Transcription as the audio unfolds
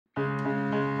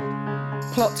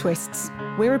Plot twists.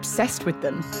 We're obsessed with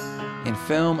them. In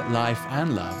film, life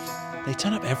and love, they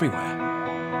turn up everywhere.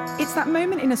 It's that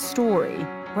moment in a story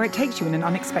where it takes you in an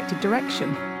unexpected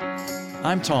direction.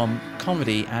 I'm Tom,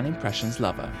 comedy and impressions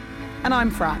lover. And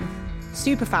I'm Fran,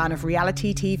 super fan of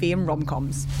reality TV and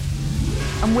rom-coms.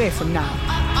 And we're from Now.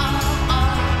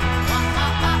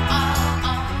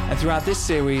 And throughout this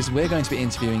series, we're going to be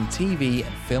interviewing TV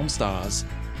and film stars,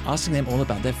 asking them all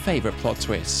about their favourite plot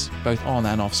twists, both on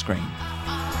and off screen.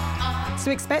 So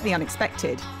expect the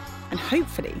unexpected, and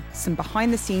hopefully some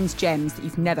behind-the-scenes gems that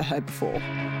you've never heard before.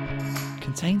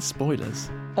 Contains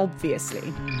spoilers.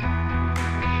 Obviously.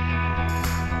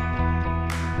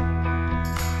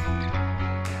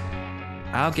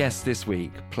 Our guest this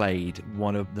week played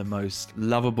one of the most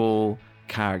lovable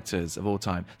characters of all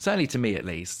time, certainly to me at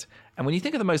least. And when you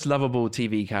think of the most lovable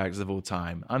TV characters of all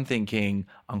time, I'm thinking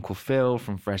Uncle Phil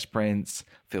from Fresh Prince,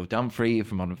 Phil Dunphy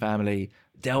from Modern Family,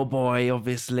 Del Boy,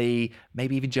 obviously,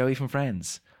 maybe even Joey from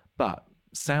Friends. But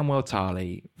Samwell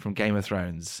Tarly from Game of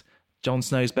Thrones, Jon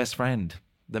Snow's best friend,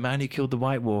 the man who killed the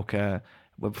White Walker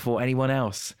before anyone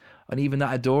else, and even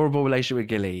that adorable relationship with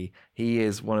Gilly, he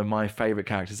is one of my favourite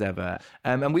characters ever.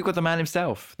 And we've got the man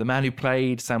himself, the man who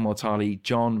played Samwell Tarly,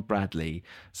 John Bradley.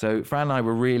 So Fran and I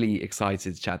were really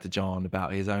excited to chat to John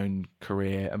about his own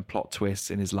career and plot twists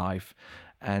in his life.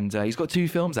 And he's got 2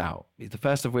 films out, the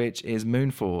first of which is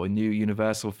Moonfall, a new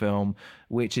Universal film,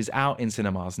 which is out in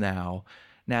cinemas now.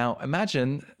 Now,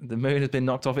 imagine the moon has been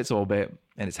knocked off its orbit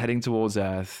and it's heading towards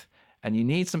Earth, and you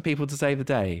need some people to save the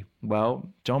day.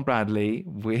 Well, John Bradley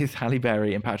with Halle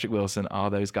Berry and Patrick Wilson are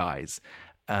those guys.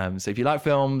 So if you like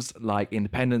films like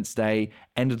Independence Day,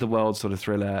 end of the world sort of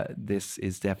thriller, this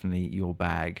is definitely your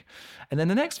bag. And then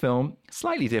the next film,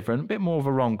 slightly different, a bit more of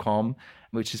a rom-com,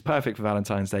 which is perfect for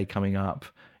Valentine's Day coming up.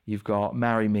 You've got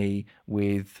Marry Me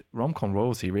with rom-com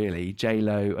royalty, really,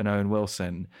 J-Lo and Owen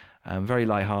Wilson. Very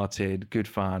lighthearted, good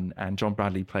fun, and John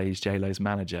Bradley plays J-Lo's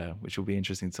manager, which will be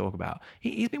interesting to talk about.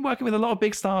 He's been working with a lot of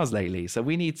big stars lately, so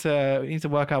we need to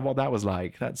work out what that was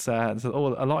like. That's a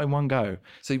lot in one go.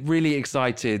 So really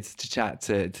excited to chat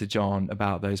to John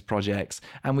about those projects,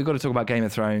 and we've got to talk about Game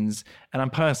of Thrones. And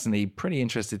I'm personally pretty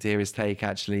interested to hear his take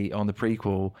actually on the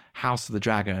prequel House of the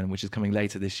Dragon, which is coming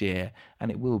later this year,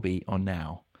 and it will be on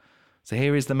Now. So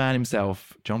here is the man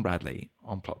himself, John Bradley,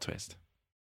 on Plot Twist.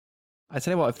 I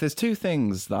tell you what, if there's 2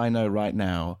 things that I know right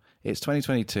now, it's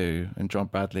 2022 and John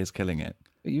Bradley is killing it.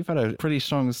 You've had a pretty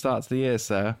strong start to the year,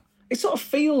 sir. It sort of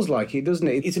feels like it, doesn't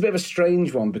it? It's a bit of a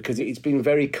strange one because it's been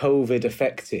very COVID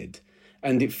affected,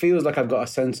 and it feels like I've got a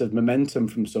sense of momentum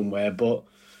from somewhere. But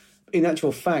in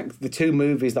actual fact, the 2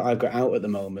 movies that I've got out at the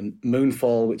moment,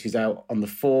 Moonfall, which is out on the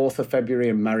 4th of February,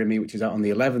 and Marry Me, which is out on the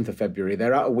 11th of February,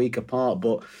 they're out a week apart,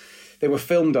 but they were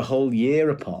filmed a whole year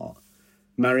apart.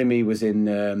 Marry Me was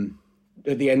in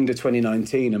at the end of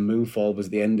 2019 and Moonfall was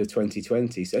the end of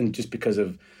 2020. And just because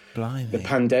of the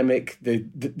pandemic, the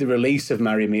release of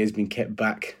Marry Me has been kept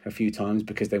back a few times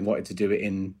because they wanted to do it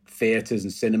in theatres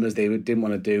and cinemas. They didn't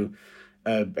want to do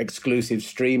an exclusive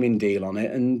streaming deal on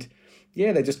it. And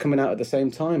yeah, they're just coming out at the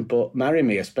same time. But Marry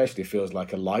Me especially feels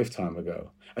like a lifetime ago.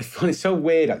 I find it so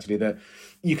weird, actually, that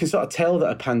you can sort of tell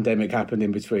that a pandemic happened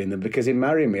in between them, because in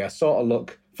Marry Me, I sort of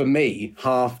look, for me,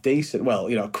 half decent. Well,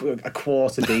 you know, a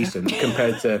quarter decent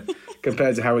compared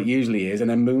to how it usually is. And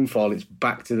then Moonfall, it's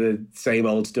back to the same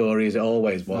old story as it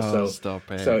always was. Stop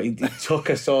it. So it took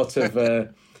a sort of...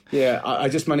 I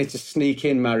just managed to sneak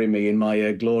in Marry Me in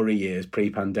my glory years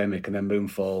pre-pandemic, and then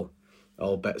Moonfall,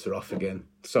 all bets are off again.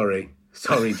 Sorry,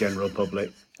 general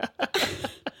public.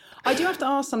 I do have to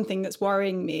ask something that's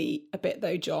worrying me a bit,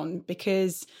 though, John,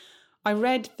 because I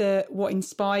read that what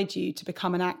inspired you to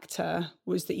become an actor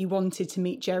was that you wanted to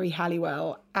meet Geri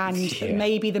Halliwell, and that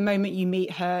maybe the moment you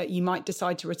meet her, you might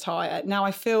decide to retire. Now,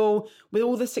 I feel with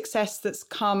all the success that's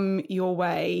come your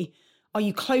way, are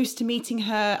you close to meeting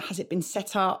her? Has it been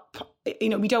set up? You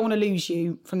know, we don't want to lose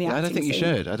you from the acting I don't think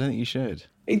you should.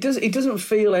 It doesn't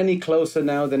feel any closer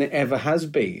now than it ever has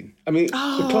been. I mean,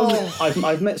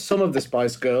 I've met some of the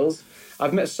Spice Girls. I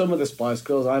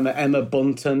met Emma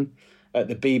Bunton at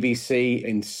the BBC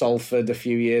in Salford a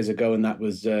few years ago, and that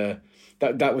was that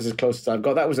was as close as I've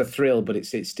got. That was a thrill, but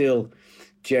it's still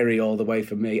Geri all the way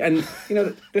for me. And you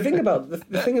know, the thing about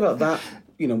that,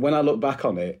 you know, when I look back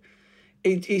on it,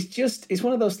 it's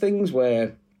one of those things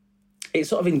where it's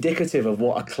sort of indicative of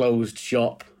what a closed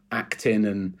shop acting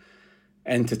and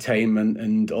entertainment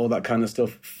and all that kind of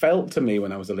stuff felt to me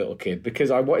when I was a little kid, because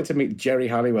I wanted to meet Geri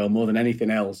Halliwell more than anything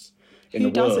else in the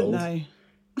world. Who doesn't know?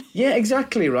 Yeah,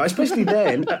 exactly right. Especially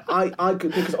then, I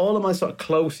could, because all of my sort of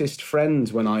closest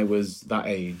friends when I was that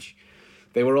age,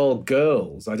 they were all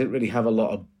girls. I didn't really have a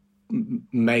lot of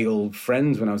male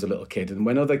friends when I was a little kid. And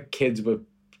when other kids were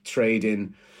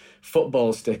trading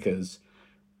football stickers,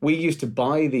 we used to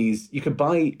buy these. You could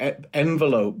buy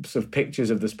envelopes of pictures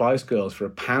of the Spice Girls for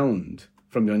 £1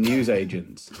 from your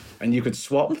newsagents, and you could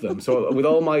swap them. So with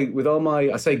all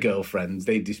my, I say girlfriends,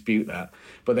 they dispute that,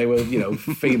 but they were,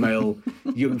 female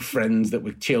young friends that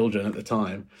were children at the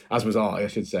time, as was I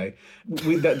should say.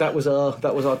 That was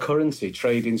our currency,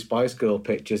 trading Spice Girl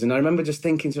pictures. And I remember just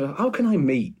thinking, how can I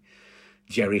meet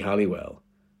Geri Halliwell?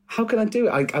 How can I do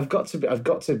it? I've got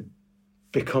to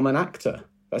become an actor.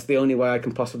 That's the only way I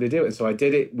can possibly do it. And so I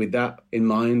did it with that in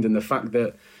mind, and the fact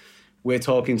that we're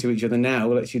talking to each other now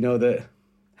lets you know that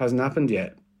hasn't happened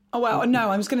yet. Oh, well, no,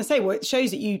 I was going to say, well, it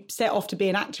shows that you set off to be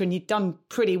an actor and you've done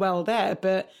pretty well there.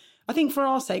 But I think for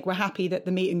our sake, we're happy that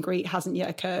the meet and greet hasn't yet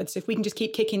occurred. So if we can just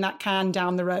keep kicking that can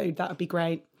down the road, that would be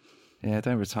great. Yeah,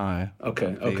 don't retire.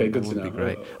 Okay, good to know. Be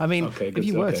great. I mean, if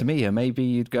you were to meet her, maybe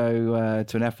you'd go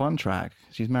to an F1 track.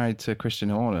 She's married to Christian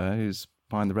Horner, who's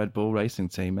behind the Red Bull racing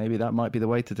team. Maybe that might be the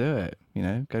way to do it.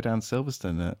 Go down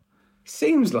Silverstone.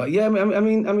 Seems like, yeah. I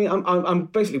mean, I'm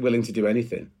basically willing to do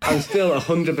anything. I'm still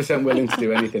 100% willing to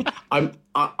do anything.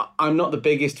 I'm not the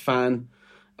biggest fan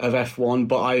of F1,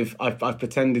 but I've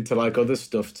pretended to like other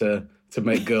stuff to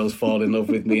make girls fall in love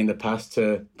with me in the past.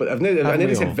 But I've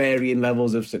never said varying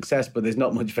levels of success, but there's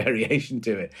not much variation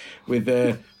to it. With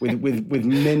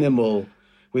minimal,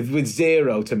 with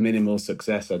zero to minimal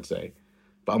success, I'd say.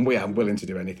 But I'm willing to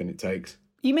do anything it takes.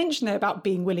 You mentioned there about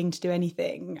being willing to do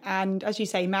anything. And as you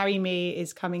say, Marry Me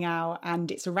is coming out and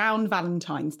it's around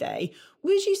Valentine's Day.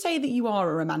 Would you say that you are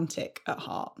a romantic at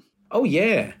heart? Oh,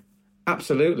 yeah,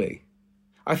 absolutely.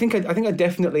 I think I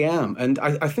definitely am. And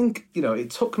I think, it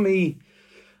took me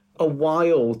a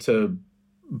while to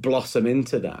blossom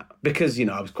into that because,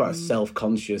 I was quite a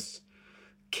self-conscious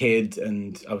kid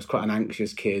and I was quite an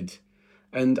anxious kid.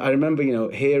 And I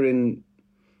remember, hearing...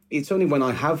 It's only when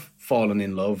I have fallen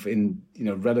in love in,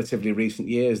 relatively recent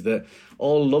years that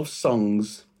all love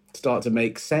songs start to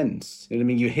make sense. You know what I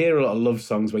mean? You hear a lot of love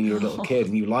songs when you're a little kid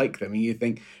and you like them and you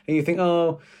think,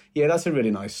 oh, yeah, that's a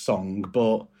really nice song.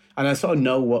 And I sort of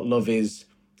know what love is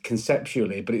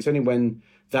conceptually, but it's only when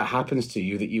that happens to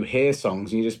you that you hear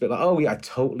songs and you just be like, oh, yeah, I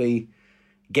totally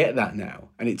get that now.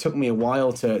 And it took me a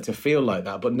while to feel like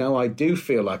that. But now I do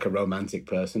feel like a romantic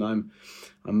person. I'm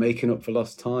making up for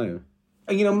lost time.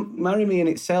 Marry Me in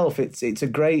itself, it's a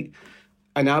great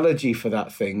analogy for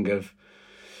that thing of,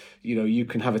 you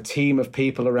can have a team of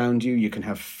people around you, you can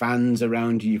have fans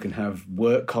around you can have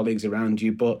work colleagues around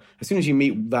you, but as soon as you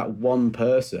meet that one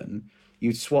person,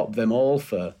 you swap them all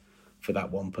for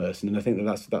that one person. And I think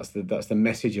that's the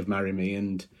message of Marry Me.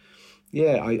 And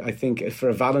yeah, I think for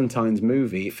a Valentine's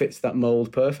movie, it fits that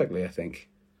mold perfectly, I think.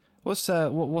 What's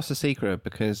the secret?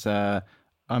 Because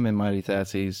I'm in my early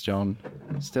 30s, John,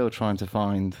 still trying to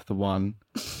find the one.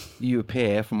 You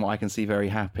appear, from what I can see, very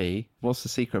happy. What's the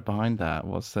secret behind that?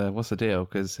 What's the deal?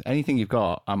 Because anything you've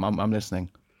got, I'm listening.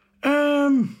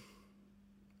 I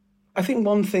think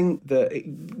one thing that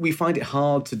we find it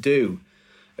hard to do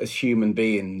as human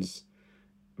beings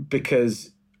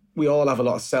because we all have a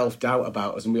lot of self-doubt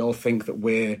about us and we all think that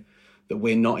we're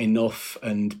not enough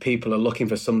and people are looking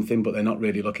for something but they're not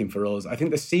really looking for us. I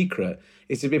think the secret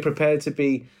is to be prepared to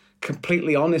be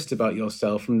completely honest about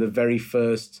yourself from the very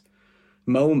first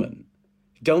moment.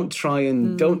 Don't try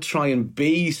and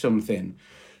be something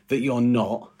that you're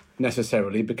not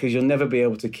necessarily, because you'll never be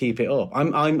able to keep it up.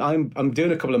 I'm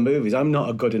doing a couple of movies. I'm not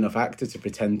a good enough actor to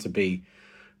pretend to be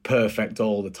perfect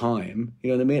all the time. You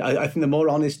know what I mean? I think the more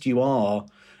honest you are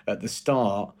at the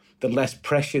start, the less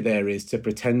pressure there is to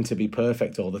pretend to be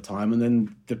perfect all the time. And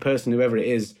then the person, whoever it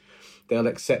is, they'll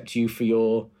accept you for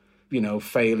your,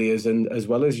 failures and as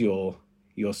well as your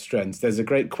strengths. There's a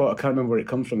great quote, I can't remember where it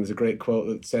comes from. There's a great quote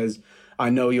that says,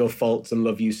 "I know your faults and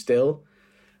love you still."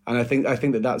 And I think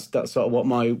that's sort of what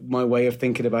my way of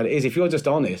thinking about it is. If you're just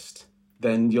honest,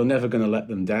 then you're never going to let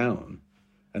them down.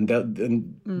 And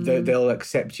they'll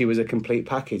accept you as a complete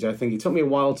package. I think it took me a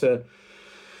while to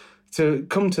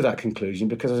come to that conclusion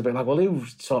because I was a bit like, well,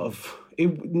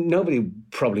 nobody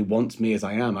probably wants me as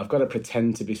I am. I've got to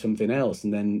pretend to be something else.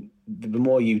 And then the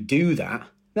more you do that,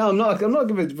 no, I'm not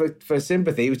giving for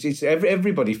sympathy. It's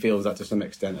everybody feels that to some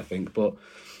extent, I think. But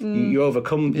you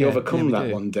overcome that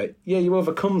one day. Yeah, you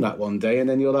overcome that one day, and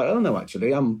then you're like, oh no,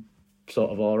 actually, I'm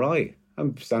sort of all right.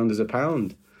 I'm sound as a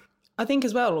pound. I think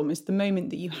as well, almost the moment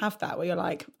that you have that where you're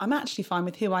like, I'm actually fine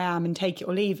with who I am and take it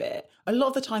or leave it. A lot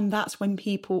of the time, that's when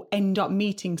people end up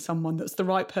meeting someone that's the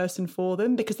right person for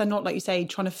them, because they're not, like you say,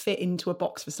 trying to fit into a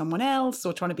box for someone else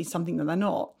or trying to be something that they're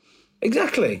not.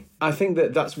 Exactly. I think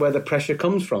that's where the pressure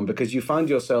comes from, because you find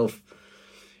yourself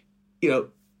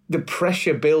the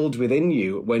pressure builds within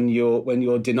you when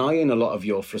you're denying a lot of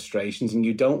your frustrations and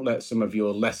you don't let some of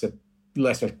your less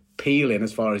appealing,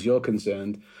 as far as you're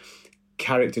concerned,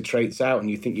 character traits out,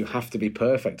 and you think you have to be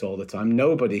perfect all the time.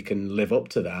 Nobody can live up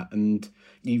to that, and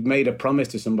you've made a promise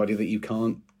to somebody that you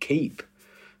can't keep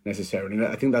necessarily. And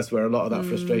I think that's where a lot of that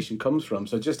frustration comes from.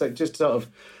 So just sort of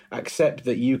accept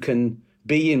that you can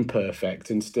be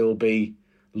imperfect and still be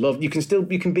loved. You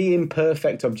can be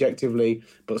imperfect objectively,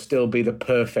 but still be the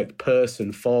perfect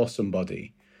person for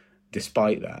somebody,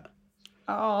 despite that.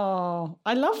 Oh,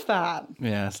 I love that.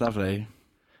 Yeah, it's lovely.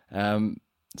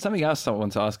 Something else I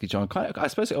want to ask you, John, I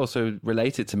suppose it also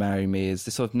related to Marry Me, is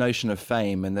this sort of notion of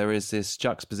fame. And there is this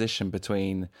juxtaposition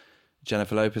between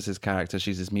Jennifer Lopez's character,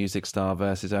 she's this music star,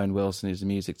 versus Owen Wilson, who's a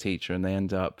music teacher, and they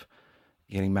end up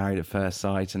getting married at first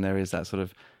sight. And there is that sort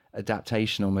of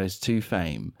adaptation almost to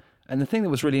fame. And the thing that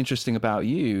was really interesting about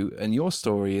you and your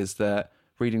story is that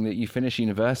reading that you finished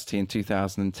university in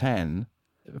 2010,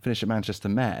 finished at Manchester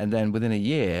Met, and then within a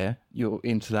year, you're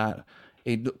into that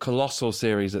colossal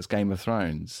series that's Game of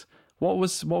Thrones. What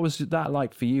was that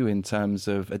like for you in terms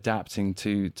of adapting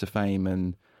to fame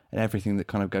and everything that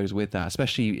kind of goes with that,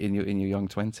 especially in your young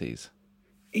 20s?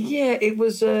 Yeah, it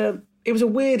was a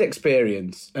weird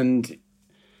experience, and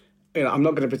I'm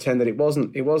not going to pretend that it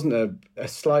wasn't a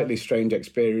slightly strange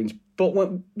experience. But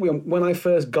when I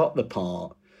first got the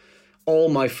part, all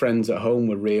my friends at home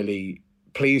were really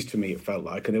pleased for me, it felt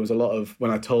like. And there was a lot of,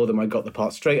 when I told them I got the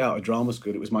part straight out of drama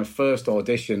school, it was my first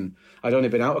audition. I'd only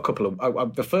been out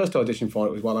the first audition for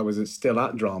it was while I was still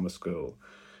at drama school.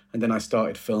 And then I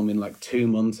started filming like 2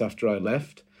 months after I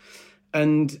left.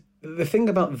 And the thing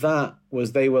about that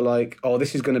was they were like, oh,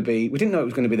 this is going to be, we didn't know it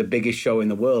was going to be the biggest show in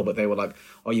the world, but they were like,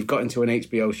 oh, you've got into an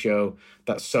HBO show.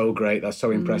 That's so great. That's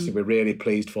so impressive. We're really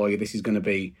pleased for you. This is going to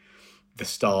be the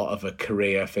start of a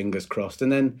career, fingers crossed.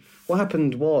 And then what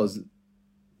happened was,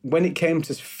 when it came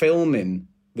to filming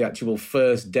the actual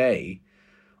first day,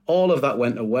 all of that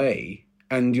went away,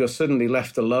 and you're suddenly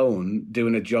left alone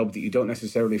doing a job that you don't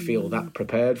necessarily feel that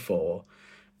prepared for.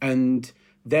 And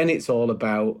then it's all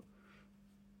about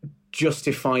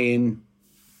justifying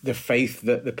the faith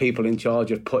that the people in charge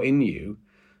have put in you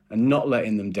and not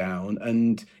letting them down.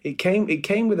 And it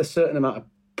came with a certain amount of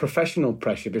professional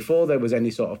pressure before there was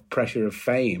any sort of pressure of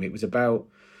fame. It was about,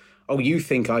 oh, you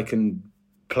think I can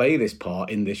play this part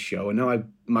in this show, and now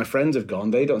my friends have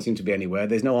gone, they don't seem to be anywhere,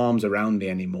 there's no arms around me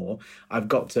anymore, I've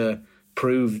got to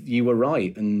prove you were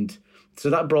right. And so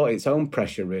that brought its own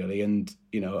pressure, really. And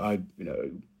I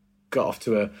got off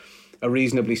to a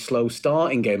reasonably slow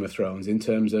start in Game of Thrones, in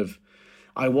terms of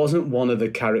I wasn't one of the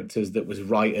characters that was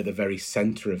right at the very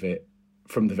center of it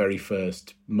from the very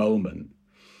first moment.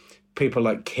 People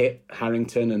like Kit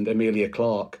Harington and Emilia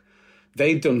Clarke,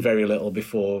 they'd done very little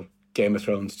before Game of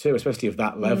Thrones too, especially of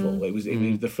that level. It was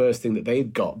the first thing that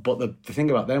they'd got. But the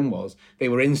thing about them was they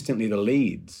were instantly the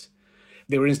leads.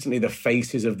 They were instantly the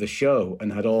faces of the show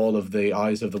and had all of the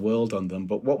eyes of the world on them.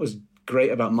 But what was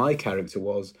great about my character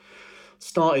was,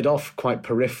 started off quite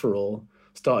peripheral,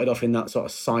 started off in that sort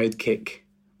of sidekick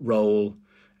role,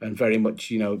 and very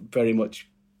much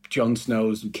Jon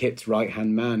Snow's and Kit's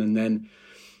right-hand man. And then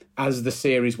as the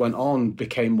series went on,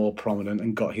 became more prominent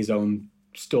and got his own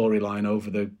storyline over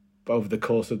the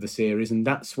course of the series. And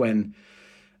that's when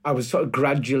I was sort of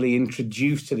gradually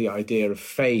introduced to the idea of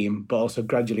fame, but also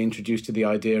gradually introduced to the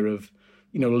idea of,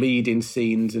 leading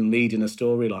scenes and leading a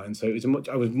storyline. So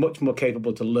I was much more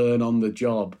capable to learn on the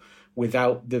job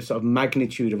without the sort of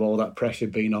magnitude of all that pressure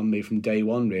being on me from day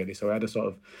one, really. So I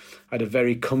had a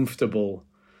very comfortable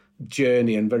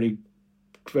journey and very,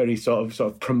 very sort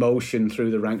of promotion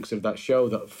through the ranks of that show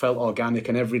that felt organic,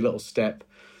 and every little step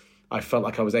I felt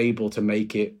like I was able to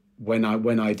make it when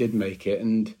I did make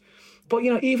it. But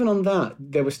even on that,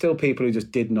 there were still people who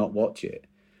just did not watch it.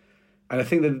 And I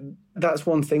think that's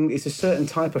one thing. It's a certain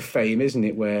type of fame, isn't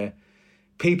it, where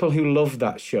people who loved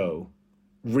that show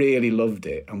really loved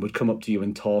it and would come up to you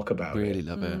and talk about it. Really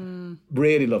love it.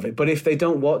 Really love it. But if they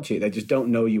don't watch it, they just don't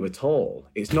know you at all.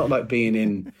 It's not like being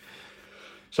in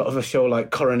sort of a show like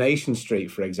Coronation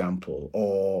Street, for example,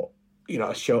 or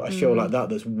a show like that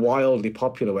that's wildly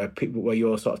popular, where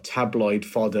you're sort of tabloid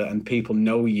fodder and people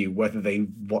know you whether they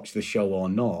watch the show or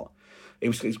not.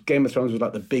 Game of Thrones was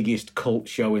like the biggest cult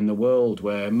show in the world,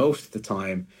 where most of the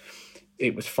time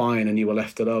it was fine and you were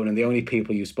left alone, and the only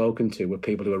people you've spoken to were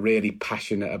people who are really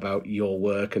passionate about your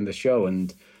work and the show.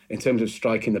 And in terms of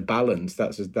striking the balance,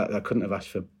 that I couldn't have asked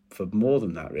for more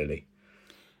than that, really.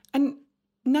 And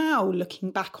now, looking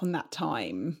back on that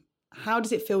time, how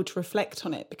does it feel to reflect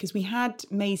on it? Because we had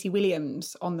Maisie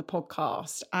Williams on the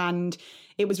podcast, and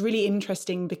it was really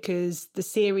interesting because the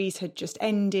series had just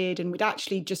ended and we'd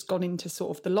actually just gone into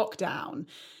sort of the lockdown.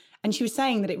 And she was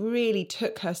saying that it really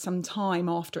took her some time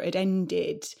after it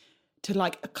ended to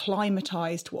like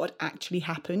acclimatise to what actually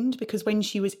happened, because when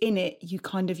she was in it,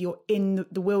 you're in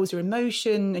the wheels of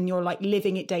emotion and you're like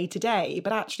living it day to day.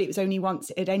 But actually it was only once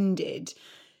it had ended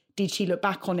did she look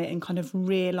back on it and kind of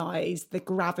realise the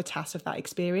gravitas of that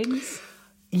experience.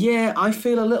 Yeah, I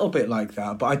feel a little bit like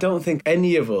that, but I don't think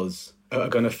any of us are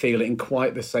going to feel it in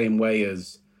quite the same way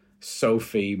as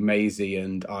Sophie, Maisie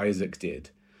and Isaac did.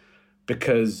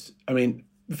 Because, I mean,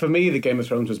 for me, the Game of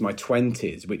Thrones was my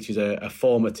 20s, which is a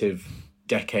formative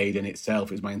decade in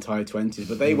itself. It was my entire 20s.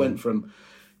 But they went from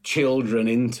children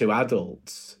into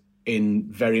adults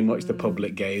in very much the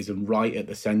public gaze and right at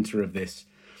the centre of this,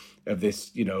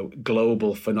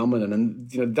 global phenomenon.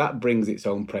 And, that brings its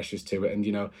own pressures to it.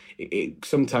 And, it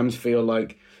sometimes feel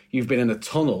like you've been in a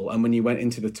tunnel, and when you went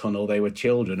into the tunnel, they were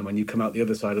children. And when you come out the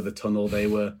other side of the tunnel, they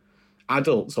were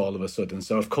adults all of a sudden.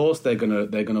 So of course they're gonna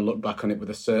look back on it with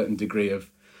a certain degree of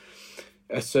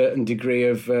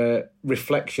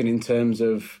reflection in terms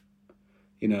of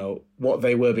what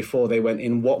they were before they went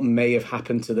in, what may have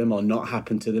happened to them or not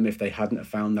happened to them if they hadn't have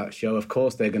found that show. Of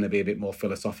course they're going to be a bit more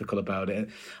philosophical about it.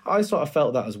 I sort of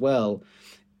felt that as well,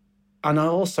 and I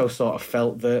also sort of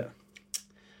felt that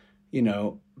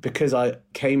because I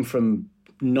came from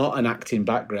not an acting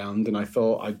background, and I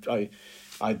thought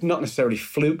I'd not necessarily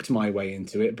fluked my way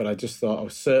into it, but I just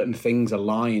thought certain things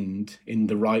aligned in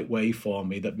the right way for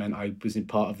me that meant I was in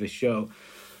part of this show.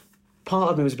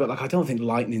 Part of me was a bit like, I don't think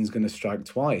lightning's going to strike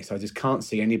twice. I just can't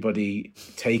see anybody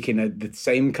taking the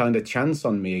same kind of chance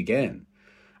on me again.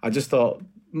 I just thought,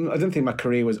 I didn't think my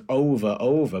career was over,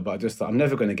 but I just thought I'm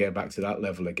never going to get back to that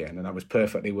level again. And I was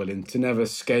perfectly willing to never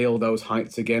scale those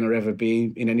heights again or ever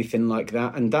be in anything like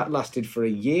that. And that lasted for a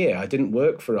year. I didn't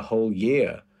work for a whole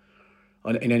year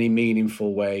in any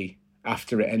meaningful way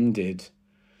after it ended,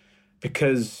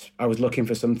 because I was looking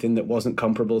for something that wasn't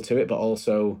comparable to it, but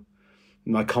also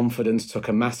my confidence took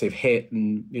a massive hit,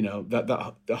 and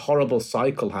that the horrible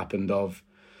cycle happened of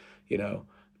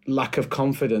lack of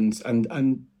confidence,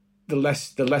 and the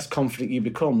less confident you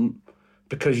become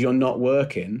because you're not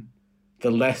working,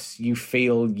 the less you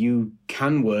feel you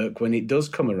can work when it does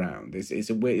come around.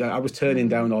 It's a weird. I was turning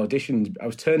down auditions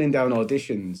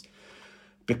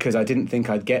because I didn't think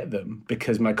I'd get them,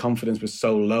 because my confidence was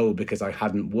so low because I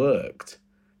hadn't worked.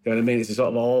 You know what I mean? It's a sort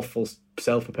of awful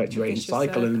self-perpetuating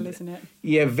cycle. Isn't it?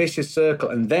 Yeah, vicious circle.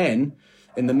 And then,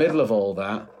 in the middle of all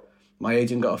that, my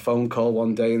agent got a phone call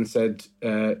one day and said,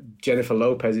 Jennifer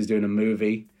Lopez is doing a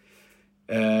movie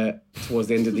towards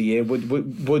the end of the year.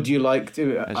 Would you like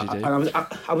to? And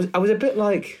I was a bit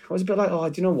like, oh,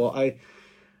 do you know what?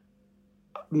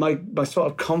 My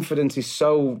sort of confidence is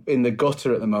so in the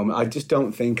gutter at the moment. I just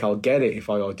don't think I'll get it if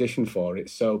I audition for it.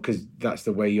 So, because that's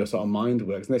the way your sort of mind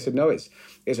works. And they said, no, it's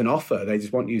an offer. They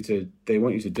just want you to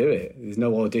do it. There's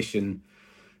no audition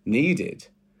needed.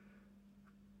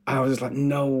 And I was just like,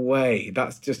 no way,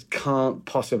 that just can't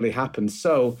possibly happen.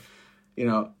 So,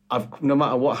 no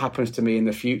matter what happens to me in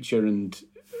the future and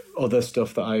other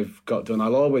stuff that I've got done,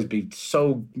 I'll always be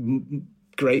so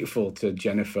grateful to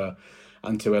Jennifer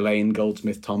and to Elaine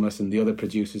Goldsmith-Thomas and the other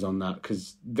producers on that,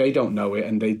 because they don't know it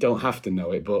and they don't have to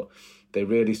know it, but they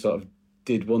really sort of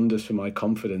did wonders for my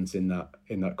confidence in that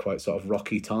quite sort of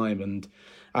rocky time. And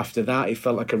after that, it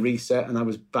felt like a reset and I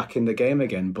was back in the game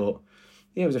again. But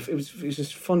yeah, it was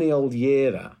just funny old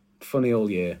year.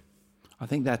 I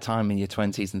think that time in your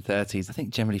 20s and 30s, I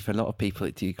think generally for a lot of people,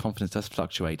 your confidence does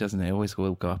fluctuate, doesn't it? It always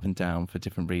will go up and down for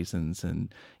different reasons,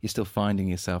 and you're still finding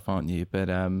yourself, aren't you? But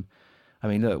I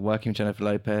mean, look, working with Jennifer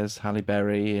Lopez, Halle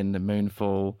Berry in The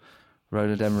Moonfall,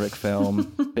 Roland Emmerich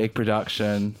film, big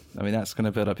production. I mean, that's going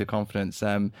to build up your confidence.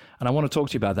 And I want to talk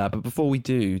to you about that. But before we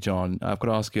do, John, I've got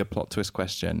to ask you a plot twist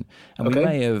question. And we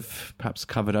may have perhaps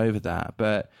covered over that.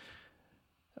 But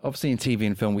obviously in TV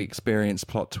and film, we experience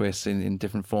plot twists in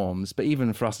different forms. But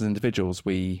even for us as individuals,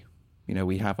 we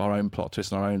have our own plot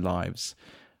twists in our own lives.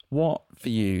 What, for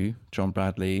you, John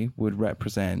Bradley, would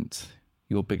represent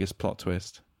your biggest plot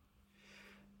twist?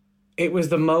 It was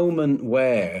the moment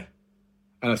where,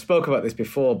 and I spoke about this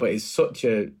before, but it's such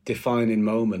a defining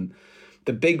moment.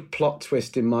 The big plot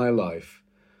twist in my life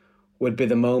would be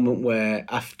the moment where,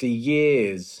 after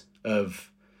years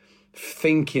of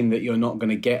thinking that you're not going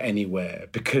to get anywhere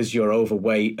because you're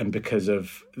overweight and because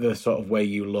of the sort of way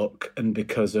you look and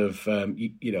because of,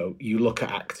 you look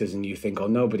at actors and you think, oh,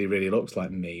 nobody really looks like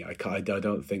me. I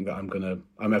don't think that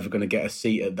I'm ever going to get a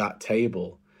seat at that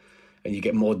table. and you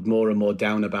get more and more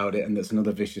down about it, and that's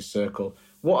another vicious circle.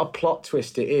 What a plot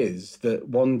twist it is that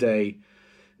one day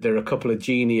there are a couple of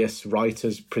genius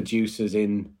writers, producers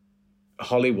in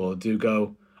Hollywood who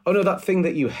go, oh no, that thing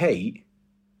that you hate,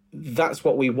 that's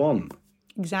what we want.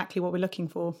 Exactly what we're looking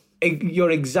for.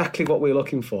 You're exactly what we're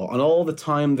looking for. And all the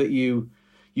time that you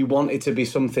wanted to be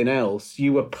something else,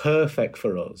 you were perfect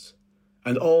for us.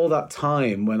 And all that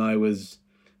time when I was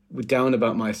down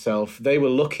about myself, they were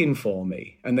looking for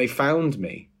me and they found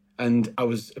me. And I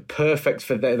was perfect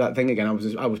for that thing again.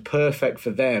 I was perfect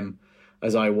for them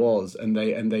as I was. And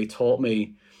they taught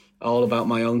me all about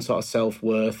my own sort of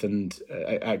self-worth and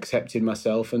accepting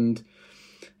myself. And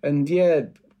yeah,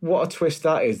 what a twist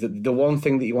that is, that the one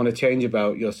thing that you want to change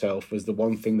about yourself was the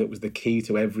one thing that was the key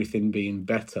to everything being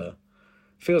better.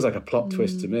 Feels like a plot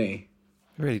twist to me.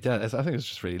 It really does. I think it's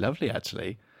just really lovely,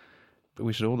 actually. But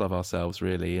we should all love ourselves,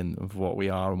 really, and of what we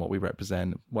are and what we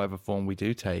represent, whatever form we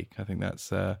do take. I think there's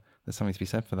something to be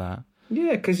said for that.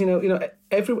 Yeah, because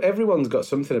everyone's got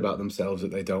something about themselves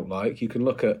that they don't like. You can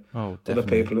look at other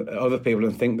people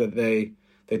and think that they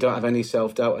don't have any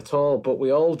self-doubt at all, but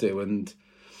we all do. And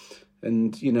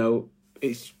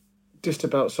it's just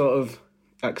about sort of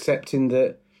accepting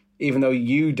that even though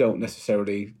you don't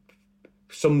necessarily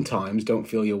sometimes don't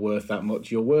feel you're worth that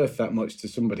much, you're worth that much to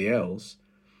somebody else.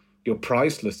 You're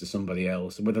priceless to somebody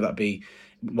else, and whether that be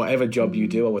whatever job you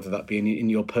do, or whether that be in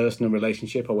your personal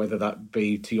relationship, or whether that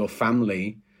be to your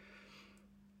family,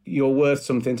 you're worth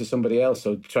something to somebody else.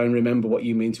 So try and remember what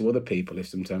you mean to other people. If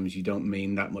sometimes you don't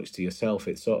mean that much to yourself,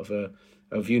 it's sort of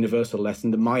a universal lesson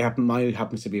that might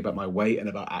happens to be about my weight and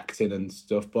about acting and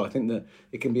stuff. But I think that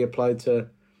it can be applied to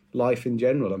life in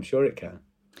general. I'm sure it can.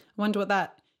 I wonder what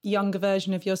that younger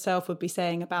version of yourself would be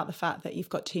saying about the fact that you've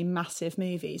got 2 massive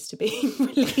movies to be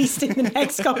released in the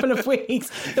next couple of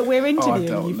weeks that we're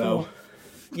interviewing you for.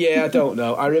 Yeah, I don't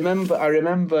know. I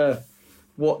remember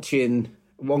watching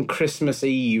one Christmas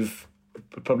Eve,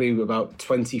 probably about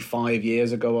 25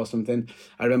 years ago or something.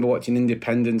 I remember watching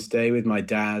Independence Day with my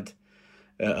dad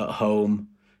at home.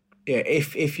 Yeah,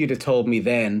 if you'd have told me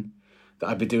then that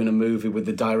I'd be doing a movie with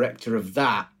the director of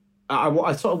that,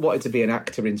 I sort of wanted to be an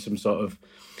actor in some sort of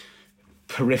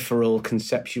peripheral,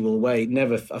 conceptual way.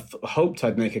 I hoped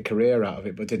I'd make a career out of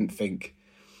it, but didn't think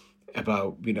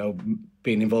about,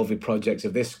 being involved with projects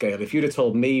of this scale. If you'd have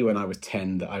told me when I was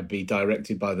 10 that I'd be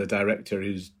directed by the director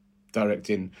who's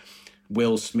directing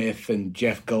Will Smith and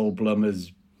Jeff Goldblum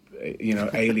as,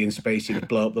 alien spaceships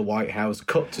blow up the White House,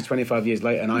 cut to 25 years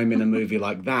later and I'm in a movie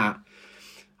like that,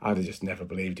 I'd have just never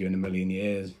believed you in a million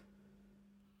years.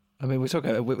 I mean, let's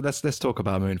talk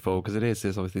about Moonfall, because it is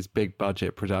obviously this big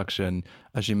budget production.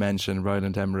 As you mentioned,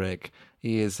 Roland Emmerich,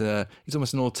 he's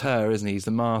almost an auteur, isn't he? He's the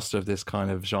master of this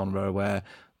kind of genre where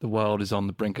the world is on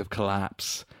the brink of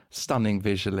collapse, stunning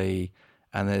visually,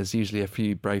 and there's usually a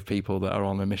few brave people that are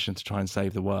on a mission to try and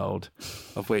save the world,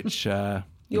 of which you are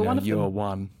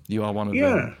one. You are one of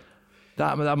them.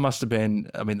 That must have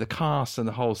been, the cast and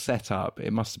the whole setup,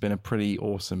 it must have been a pretty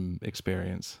awesome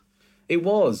experience. It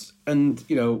was, and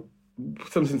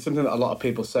something that a lot of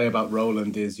people say about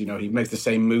Roland is, he makes the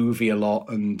same movie a lot,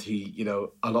 and he,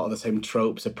 a lot of the same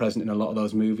tropes are present in a lot of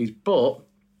those movies. But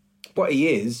what he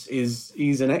is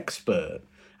he's an expert,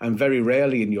 and very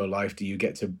rarely in your life do you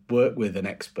get to work with an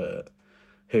expert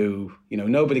who,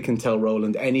 nobody can tell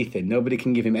Roland anything. Nobody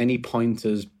can give him any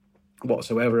pointers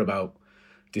whatsoever about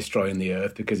destroying the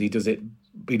Earth, because he does it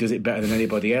better than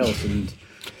anybody else. And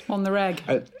on the reg.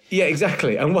 Yeah,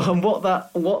 exactly. And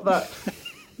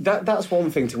that's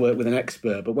one thing to work with an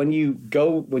expert. But when you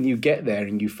get there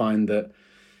and you find that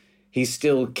he's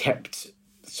still kept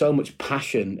so much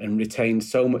passion and retained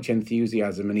so much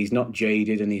enthusiasm, and he's not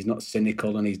jaded and he's not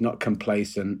cynical and he's not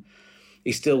complacent,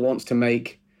 he still wants to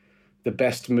make the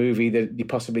best movie that he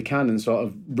possibly can and sort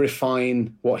of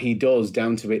refine what he does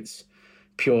down to its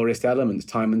purest elements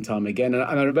time and time again. And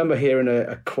I remember hearing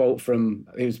a quote from,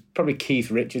 it was probably Keith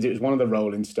Richards, it was one of the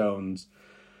Rolling Stones,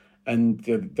 and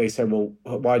they said, well,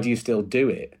 why do you still do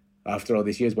it? After all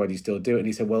these years, why do you still do it? And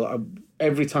he said, well,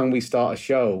 every time we start a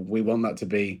show, we want that to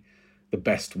be the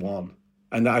best one.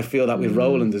 And I feel that with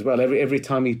Roland as well. Every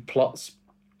time he plots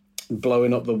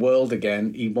blowing up the world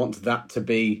again, he wants that to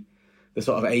be the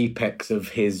sort of apex of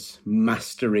his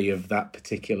mastery of that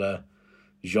particular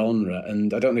genre.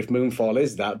 And I don't know if Moonfall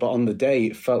is that, but on the day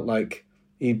it felt like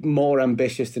he's more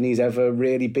ambitious than he's ever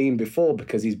really been before,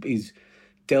 because he's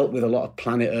dealt with a lot of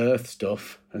planet Earth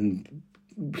stuff and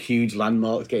huge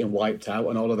landmarks getting wiped out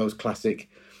and all of those classic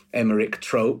Emmerich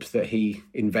tropes that he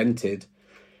invented.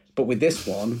 But with this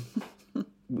one,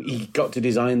 he got to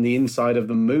design the inside of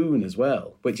the moon as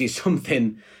well, which is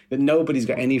something that nobody's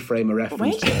got any frame of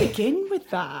reference. Where do you begin with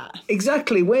that?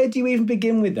 Exactly. Where do you even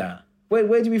begin with that? Where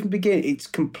do you even begin? It's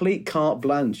complete carte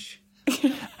blanche.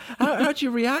 How do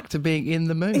you react to being in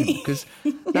the moon? Because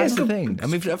that's the thing. I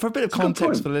mean, for a bit of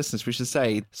context for the listeners, we should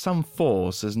say some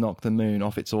force has knocked the moon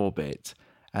off its orbit.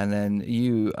 And then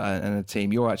you and the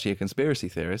team, you're actually a conspiracy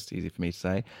theorist, easy for me to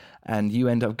say, and you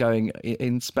end up going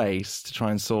in space to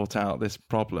try and sort out this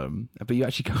problem, but you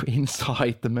actually go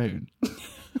inside the moon.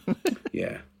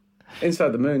 Yeah. Inside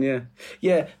the moon, yeah.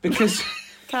 Yeah, because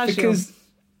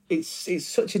it's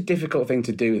such a difficult thing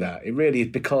to do that. It really is,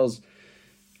 because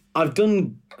I've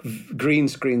done green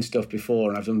screen stuff before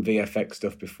and I've done VFX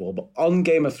stuff before, but on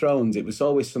Game of Thrones, it was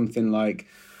always something like,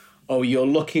 oh, you're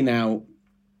looking out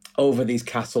over these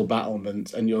castle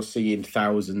battlements and you're seeing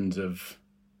thousands of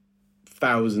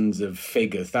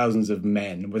figures, thousands of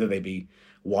men, whether they be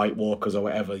White Walkers or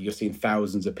whatever, you're seeing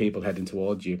thousands of people heading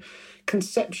towards you.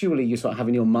 Conceptually, you sort of have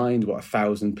in your mind what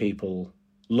 1,000 people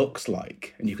looks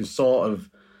like, and you can sort of,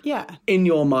 in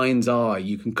your mind's eye,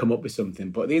 you can come up with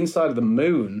something. But the inside of the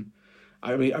moon,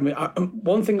 I mean,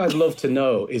 one thing I'd love to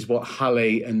know is what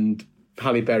Halle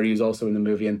Berry, who's also in the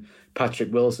movie, and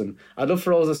Patrick Wilson, I'd love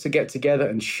for all of us to get together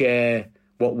and share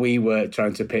what we were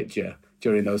trying to picture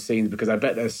during those scenes, because I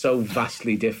bet they're so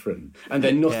vastly different. And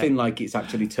they're nothing like it's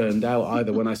actually turned out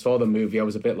either. When I saw the movie, I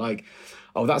was a bit like,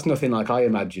 oh, that's nothing like I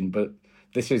imagined, but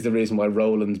this is the reason why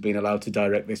Roland's been allowed to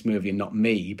direct this movie and not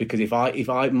me, because if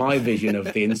my vision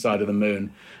of the inside of the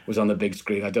moon was on the big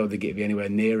screen, I don't think it'd be anywhere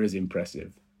near as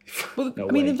impressive. Well,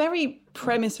 I mean, the very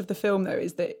premise of the film, though,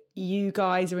 is that you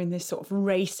guys are in this sort of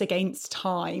race against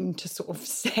time to sort of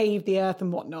save the Earth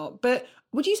and whatnot. But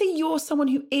would you say you're someone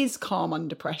who is calm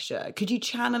under pressure? Could you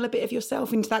channel a bit of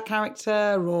yourself into that character?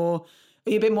 Or are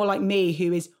you a bit more like me,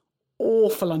 who is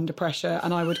awful under pressure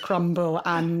and I would crumble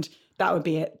and that would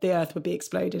be it? The Earth would be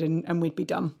exploded and we'd be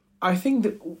done. I think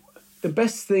that the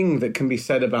best thing that can be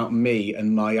said about me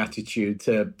and my attitude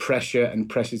to pressure and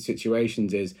pressured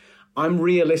situations is I'm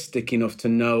realistic enough to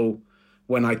know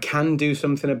when I can do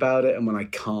something about it and when I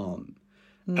can't.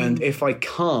 And if I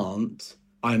can't,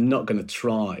 I'm not going to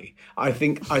try. I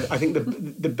think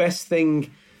the best thing,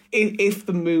 if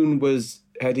the moon was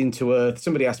heading to Earth,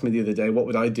 somebody asked me the other day, what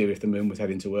would I do if the moon was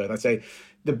heading to Earth? I'd say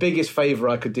the biggest favour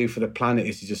I could do for the planet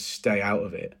is to just stay out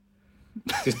of it.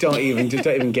 Just don't even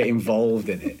get involved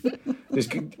in it.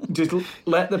 Just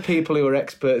let the people who are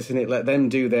experts in it, let them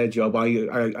do their job.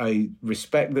 I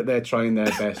respect that they're trying their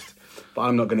best, but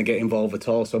I'm not going to get involved at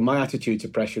all. So my attitude to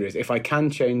pressure is, if I can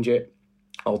change it,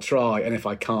 I'll try, and if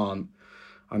I can't,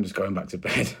 I'm just going back to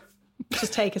bed.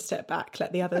 Just take a step back,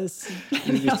 let the others,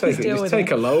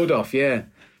 take a load off, yeah.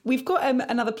 We've got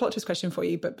another plot twist question for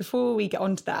you, but before we get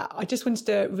on to that, I just wanted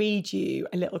to read you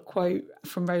a little quote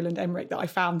from Roland Emmerich that I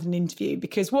found in an interview,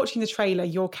 because watching the trailer,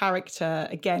 your character,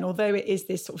 again, although it is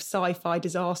this sort of sci-fi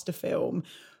disaster film,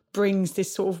 brings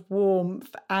this sort of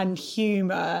warmth and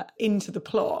humour into the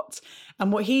plot.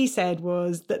 And what he said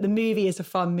was that the movie is a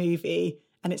fun movie,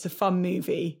 and it's a fun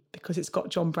movie because it's got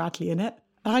John Bradley in it.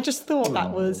 And I just thought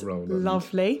that was Roland.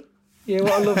 Lovely. Yeah,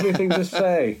 what a lovely thing to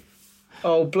say.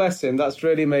 Oh, bless him. That's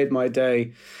really made my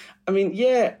day. I mean,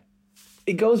 yeah,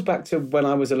 it goes back to when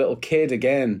I was a little kid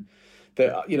again,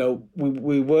 that, you know,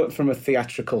 we weren't from a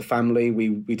theatrical family. We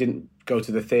didn't go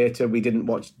to the theatre. We didn't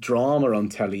watch drama on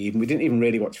telly. Even we didn't even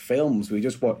really watch films. We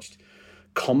just watched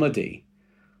comedy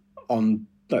on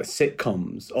like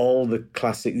sitcoms, all the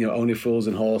classic, you know, Only Fools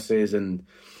and Horses and,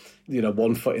 you know,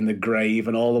 One Foot in the Grave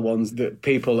and all the ones that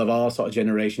people of our sort of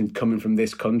generation coming from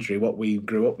this country, what we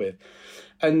grew up with.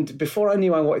 And before I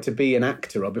knew I wanted to be an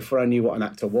actor, or before I knew what an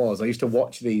actor was, I used to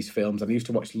watch these films, and I used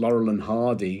to watch Laurel and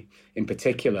Hardy in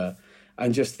particular,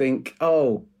 and just think,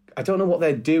 oh, I don't know what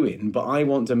they're doing, but I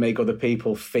want to make other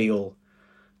people feel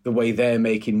the way they're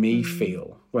making me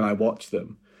feel when I watch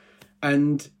them.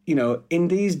 And, you know, in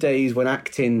these days when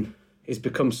acting has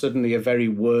become suddenly a very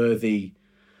worthy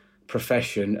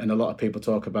profession, and a lot of people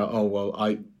talk about, oh,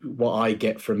 well, what I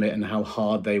get from it and how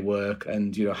hard they work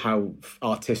and, you know, how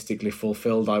artistically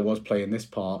fulfilled I was playing this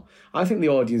part, I think the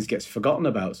audience gets forgotten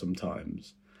about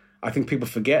sometimes. I think people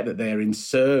forget that they're in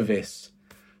service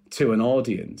to an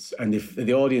audience, and if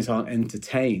the audience aren't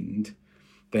entertained,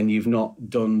 then you've not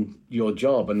done your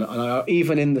job. And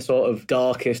even in the sort of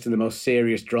darkest and the most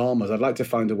serious dramas, I'd like to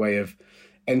find a way of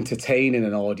entertaining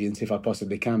an audience if I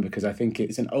possibly can, because I think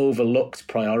it's an overlooked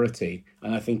priority,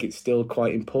 and I think it's still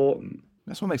quite important.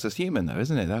 That's what makes us human, though,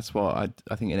 isn't it? That's what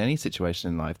I think in any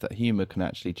situation in life, that humour can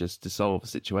actually just dissolve a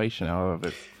situation,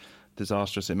 however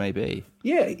disastrous it may be.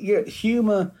 Yeah,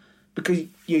 humour because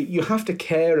you have to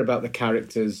care about the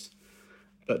characters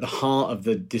at the heart of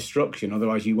the destruction,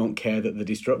 otherwise you won't care that the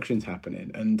destruction's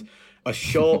happening. And a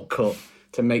shortcut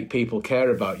to make people care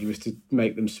about you is to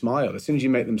make them smile. As soon as you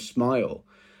make them smile,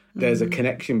 there's a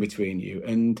connection between you.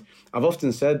 And I've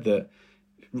often said that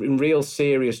in real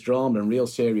serious drama and real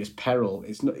serious peril,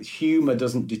 humour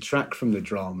doesn't detract from the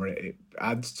drama, it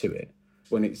adds to it.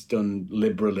 When it's done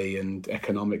liberally and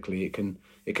economically, it can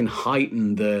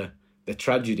heighten the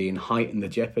tragedy and heighten the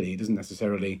jeopardy. It doesn't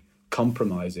necessarily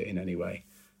compromise it in any way.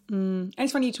 And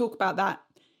it's funny you talk about that.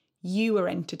 You were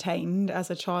entertained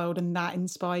as a child and that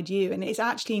inspired you. And it's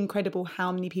actually incredible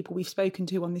how many people we've spoken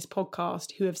to on this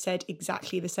podcast who have said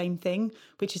exactly the same thing,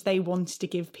 which is they wanted to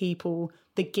give people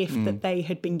the gift that they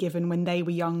had been given when they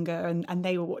were younger and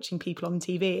they were watching people on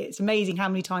TV. It's amazing how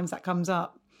many times that comes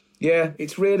up. Yeah,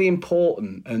 it's really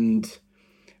important. And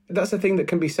that's the thing that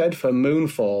can be said for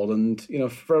Moonfall.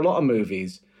 And, for a lot of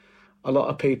movies, a lot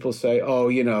of people say,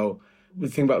 the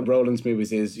thing about Roland's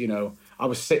movies is, I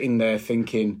was sitting there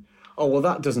thinking, oh, well,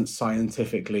 that doesn't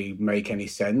scientifically make any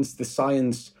sense.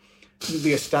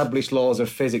 The established laws of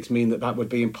physics mean that would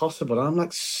be impossible. And I'm like,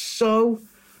 it's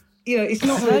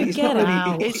not really...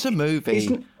 It's a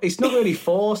movie. It's not really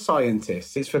for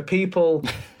scientists. It's for people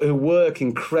who work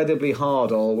incredibly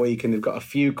hard all week and they've got a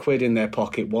few quid in their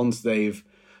pocket once they've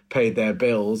paid their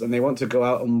bills and they want to go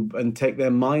out and take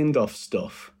their mind off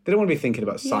stuff. They don't want to be thinking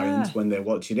about science when they're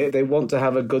watching it. They want to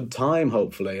have a good time,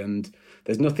 hopefully, and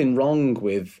there's nothing wrong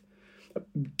with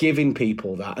giving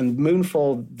people that. And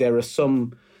Moonfall, there are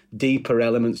some deeper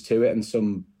elements to it and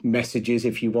some messages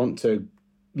if you want to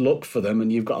look for them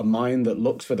and you've got a mind that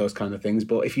looks for those kind of things.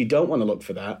 But if you don't want to look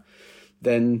for that,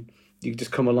 then you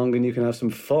just come along and you can have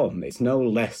some fun. It's no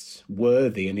less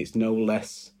worthy and it's no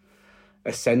less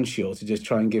essential to just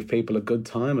try and give people a good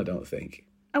time, I don't think.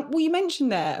 Well, you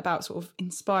mentioned there about sort of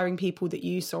inspiring people that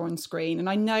you saw on screen. And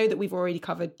I know that we've already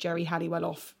covered Geri Halliwell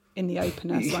off in the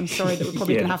opener, so I'm sorry that we're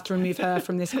probably going to have to remove her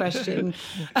from this question.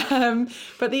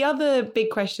 But the other big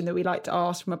question that we like to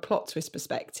ask from a plot twist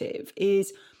perspective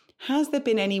is, has there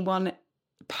been anyone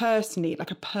personally,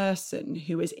 like a person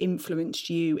who has influenced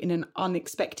you in an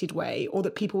unexpected way or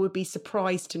that people would be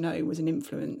surprised to know was an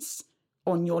influence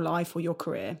on your life or your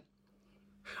career?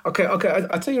 Okay, I'll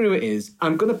tell you who it is.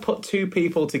 I'm going to put two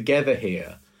people together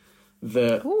here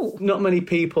that not many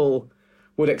people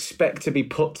would expect to be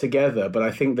put together, but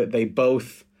I think that they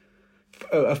both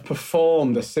have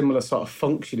performed a similar sort of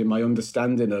function in my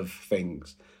understanding of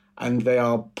things. And they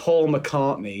are Paul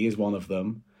McCartney is one of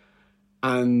them.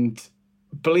 And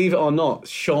believe it or not,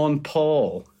 Sean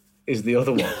Paul is the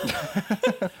other one.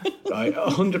 Right?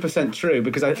 100% true,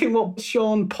 because I think what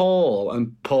Sean Paul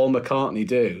and Paul McCartney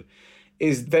do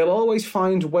is they'll always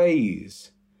find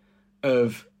ways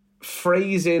of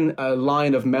phrasing a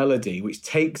line of melody which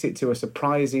takes it to a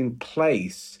surprising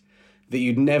place that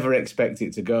you'd never expect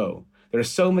it to go. There are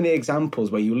so many examples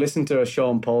where you listen to a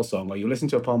Sean Paul song or you listen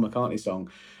to a Paul McCartney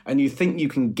song and you think you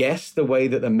can guess the way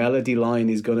that the melody line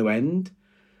is going to end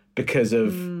because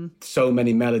of so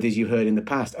many melodies you heard in the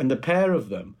past. And the pair of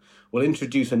them will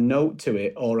introduce a note to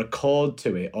it or a chord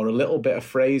to it or a little bit of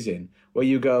phrasing where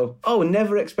you go, oh,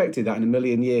 never expected that in a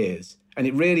million years. And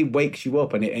it really wakes you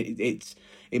up and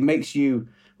it makes you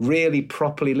really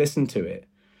properly listen to it.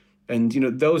 And,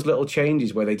 those little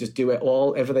changes where they just do it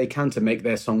whatever they can to make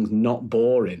their songs not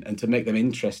boring and to make them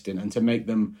interesting and to make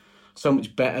them so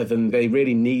much better than they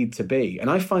really need to be. And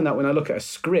I find that when I look at a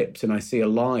script and I see a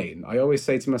line, I always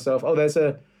say to myself, oh, there's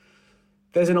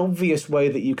an obvious way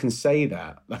that you can say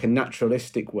that, like a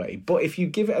naturalistic way. But if you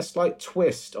give it a slight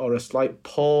twist or a slight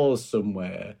pause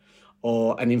somewhere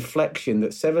or an inflection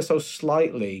that's ever so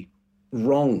slightly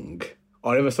wrong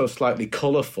or ever so slightly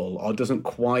colourful or doesn't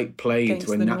quite play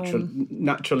into a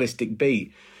naturalistic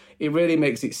beat, it really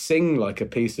makes it sing like a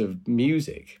piece of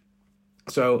music.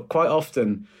 So quite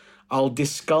often I'll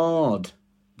discard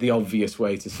the obvious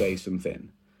way to say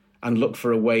something and look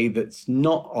for a way that's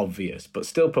not obvious, but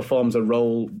still performs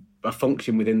a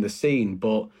function within the scene,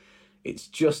 but it's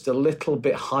just a little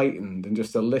bit heightened and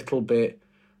just a little bit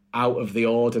out of the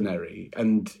ordinary.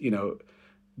 And,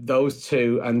 those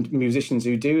two and musicians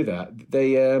who do that,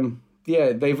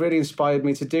 they've really inspired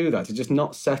me to do that, to just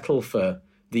not settle for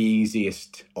the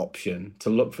easiest option,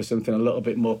 to look for something a little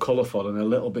bit more colourful and a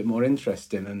little bit more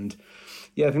interesting. And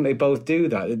I think they both do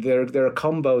that. They're a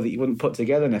combo that you wouldn't put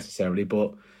together necessarily,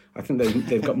 but I think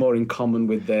they've got more in common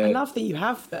with their... I love that you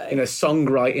have that. In a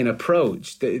songwriting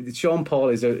approach. Sean Paul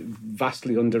is a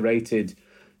vastly underrated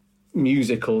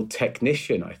musical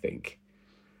technician, I think.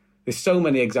 There's so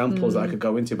many examples that I could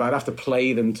go into, but I'd have to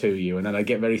play them to you, and then I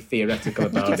get very theoretical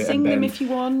about You it. can sing them if you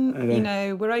want.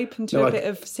 We're open to a bit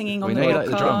of singing on the know, like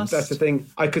the podcast. drums. That's the thing.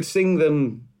 I could sing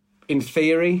them in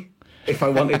theory if I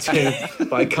wanted to,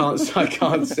 but I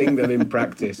can't sing them in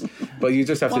practice. But you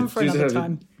just have One to. for another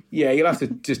time. Yeah, you'll have to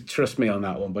just trust me on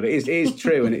that one. But it is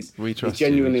true, and it's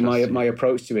genuinely my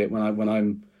approach to it when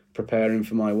I'm preparing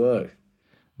for my work.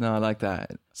 No, I like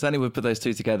that. Certainly we'll put those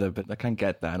two together, but I can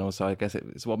get that. And also, I guess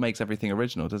it's what makes everything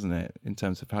original, doesn't it? In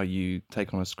terms of how you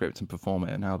take on a script and perform it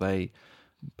and how they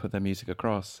put their music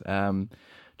across.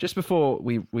 Just before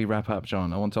we wrap up,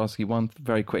 John, I want to ask you one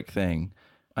very quick thing.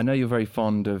 I know you're very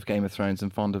fond of Game of Thrones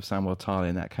and fond of Samwell Tarly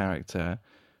and that character.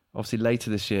 Obviously, later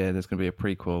this year, there's going to be a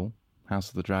prequel, House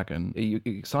of the Dragon. Are you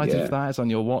excited for that? It's on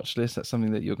your watch list. That's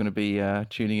something that you're going to be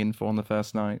tuning in for on the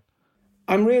first night?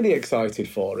 I'm really excited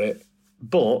for it.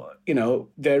 But,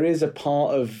 there is a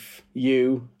part of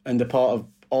you and a part of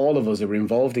all of us who are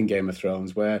involved in Game of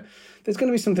Thrones where there's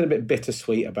going to be something a bit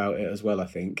bittersweet about it as well, I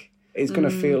think. It's going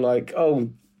to feel like,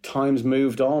 time's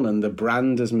moved on and the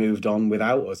brand has moved on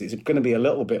without us. It's going to be a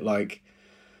little bit like,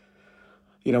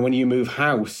 when you move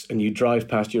house and you drive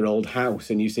past your old house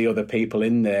and you see other people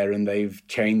in there and they've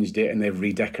changed it and they've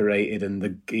redecorated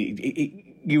and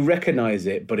you recognise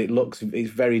it, but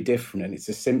it's very different, and it's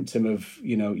a symptom of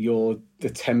the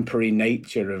temporary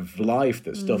nature of life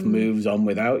that stuff moves on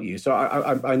without you. So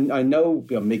I know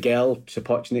Miguel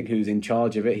Sapochnik, who's in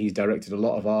charge of it. He's directed a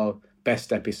lot of our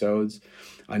best episodes.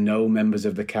 I know members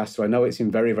of the cast, so I know it's in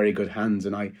very, very good hands,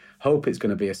 and I hope it's going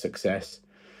to be a success.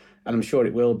 And I'm sure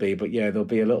it will be, but there'll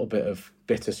be a little bit of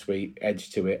bittersweet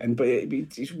edge to it. But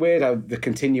it's weird how the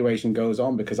continuation goes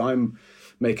on, because I'm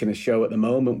making a show at the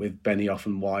moment with Benioff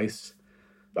and Weiss.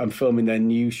 I'm filming their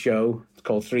new show. It's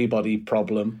called Three Body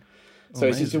Problem. So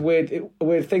it's just a weird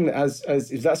thing that as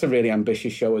that's a really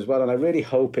ambitious show as well. And I really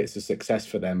hope it's a success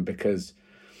for them, because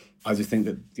I just think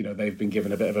that, they've been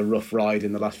given a bit of a rough ride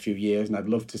in the last few years. And I'd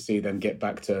love to see them get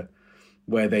back to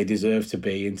where they deserve to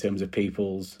be in terms of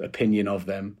people's opinion of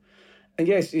them. And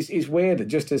yes, it's weird that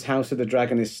just as House of the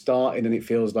Dragon is starting and it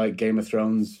feels like Game of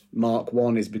Thrones Mark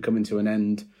 1 is becoming to an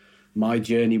end, my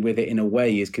journey with it in a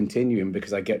way is continuing,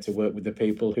 because I get to work with the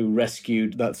people who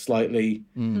rescued that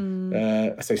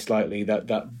I say slightly,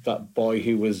 that boy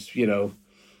who was,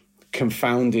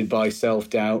 confounded by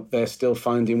self-doubt. They're still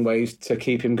finding ways to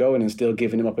keep him going and still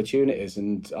giving him opportunities.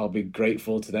 And I'll be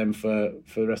grateful to them for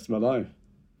the rest of my life.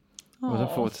 I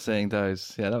look forward to seeing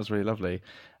those. Yeah, that was really lovely.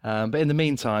 But in the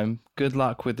meantime, good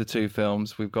luck with the two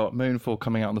films. We've got Moonfall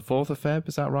coming out on the 4th of Feb,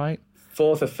 is that right?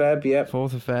 4th of Feb, yep.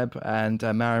 4th of Feb, and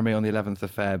Marry Me on the 11th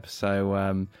of Feb.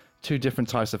 So two different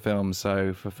types of films.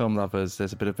 So for film lovers,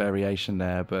 there's a bit of variation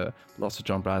there, but lots of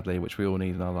John Bradley, which we all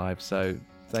need in our lives. So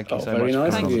thank you so much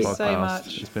nice. for coming on the podcast. So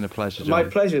much. It's been a pleasure, John.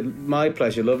 My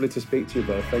pleasure. Lovely to speak to you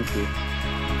both. Thank you.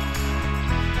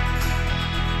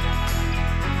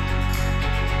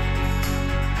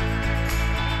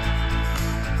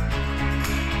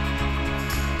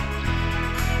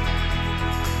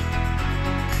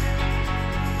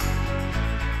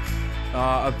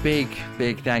 A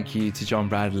big thank you to John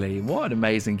Bradley. What an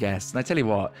amazing guest. And I tell you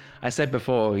what, I said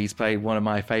before, he's played one of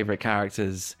my favourite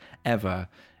characters ever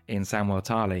in Samwell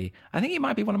Tarly. I think he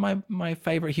might be one of my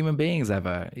favourite human beings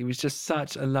ever. He was just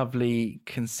such a lovely,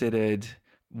 considered,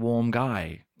 warm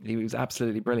guy. He was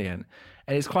absolutely brilliant.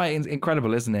 And it's quite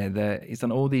incredible, isn't it, that he's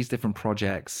done all these different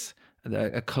projects,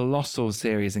 a colossal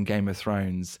series in Game of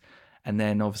Thrones, and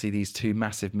then obviously these two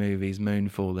massive movies,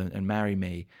 Moonfall and Marry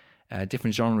Me.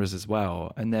 Different genres as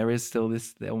well, and there is still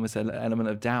this almost element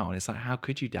of doubt. It's like, how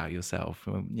could you doubt yourself?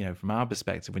 From our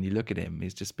perspective, when you look at him,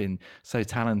 he's just been so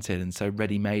talented and so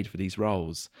ready-made for these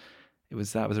roles.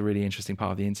 That was a really interesting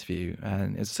part of the interview,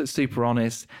 and it's super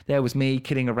honest. There was me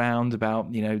kidding around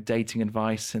about dating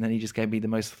advice, and then he just gave me the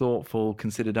most thoughtful,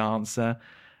 considered answer.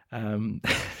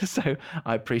 So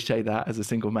I appreciate that as a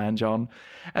single man, John.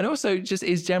 And also just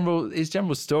his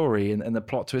general story and the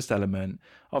plot twist element.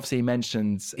 Obviously he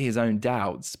mentions his own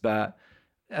doubts, but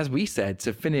as we said,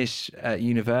 to finish at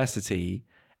university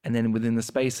and then within the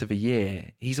space of a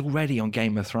year, he's already on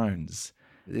Game of Thrones.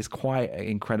 It's quite an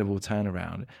incredible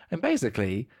turnaround. And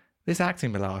basically this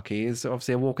acting malarkey is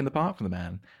obviously a walk in the park for the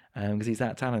man, because he's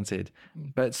that talented,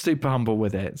 but super humble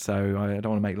with it. So I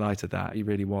don't want to make light of that. He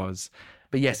really was.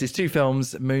 But yes, it's 2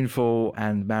 films, Moonfall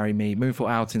and Marry Me. Moonfall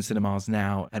out in cinemas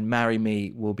now, and Marry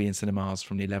Me will be in cinemas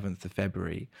from the 11th of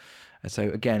February. So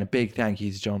again, a big thank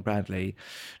you to John Bradley.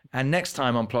 And next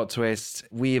time on Plot Twist,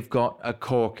 we've got a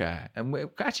corker. And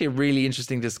we're actually a really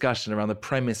interesting discussion around the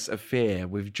premise of Fear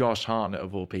with Josh Hartnett,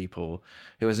 of all people,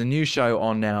 who has a new show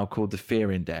on now called The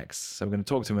Fear Index. So we're going to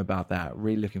talk to him about that.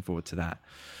 Really looking forward to that.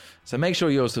 So make sure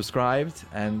you're subscribed,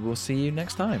 and we'll see you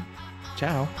next time.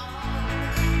 Ciao.